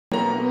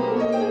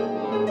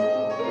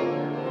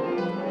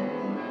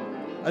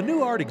A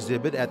new art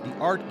exhibit at the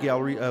Art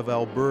Gallery of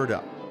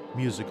Alberta.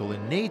 Musical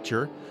in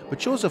nature,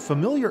 but shows a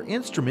familiar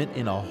instrument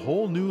in a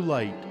whole new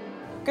light.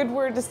 Good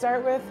word to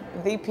start with,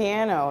 the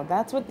piano.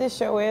 That's what this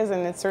show is,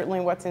 and it's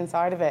certainly what's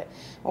inside of it.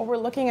 What we're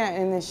looking at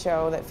in this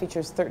show that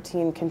features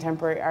 13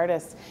 contemporary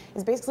artists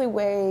is basically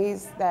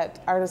ways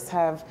that artists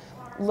have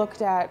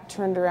looked at,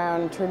 turned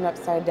around, turned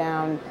upside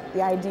down,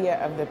 the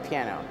idea of the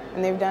piano.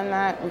 And they've done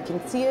that. We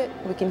can see it,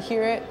 we can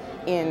hear it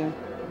in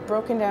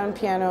broken down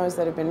pianos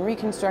that have been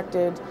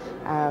reconstructed,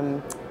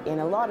 in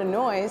a lot of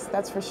noise,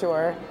 that's for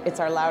sure. It's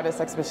our loudest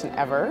exhibition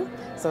ever,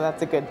 so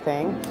that's a good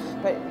thing.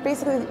 But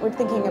basically, we're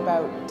thinking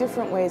about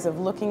different ways of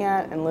looking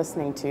at and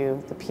listening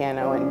to the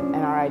piano and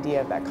our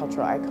idea of that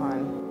cultural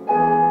icon.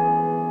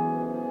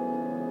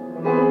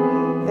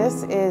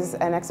 This is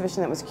an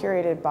exhibition that was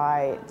curated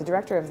by the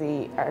director of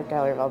the Art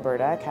Gallery of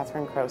Alberta,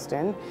 Catherine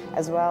Croston,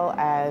 as well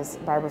as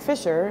Barbara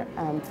Fisher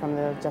from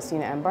the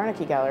Justina M.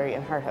 Barnaky Gallery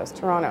in Hart House,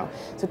 Toronto.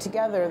 So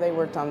together they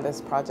worked on this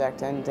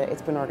project, and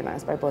it's been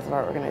organized by both of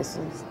our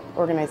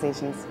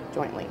organizations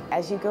jointly.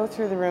 As you go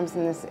through the rooms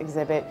in this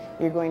exhibit,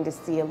 you're going to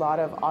see a lot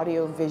of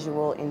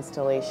audio-visual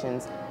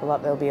installations.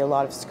 There'll be a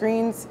lot of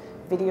screens,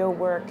 video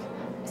work,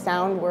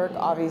 sound work,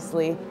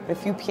 obviously, a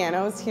few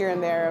pianos here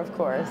and there, of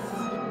course.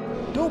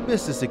 Don't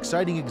miss this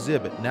exciting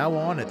exhibit now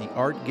on at the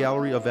Art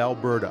Gallery of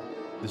Alberta.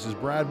 This is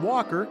Brad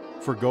Walker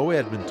for Go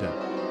Edmonton.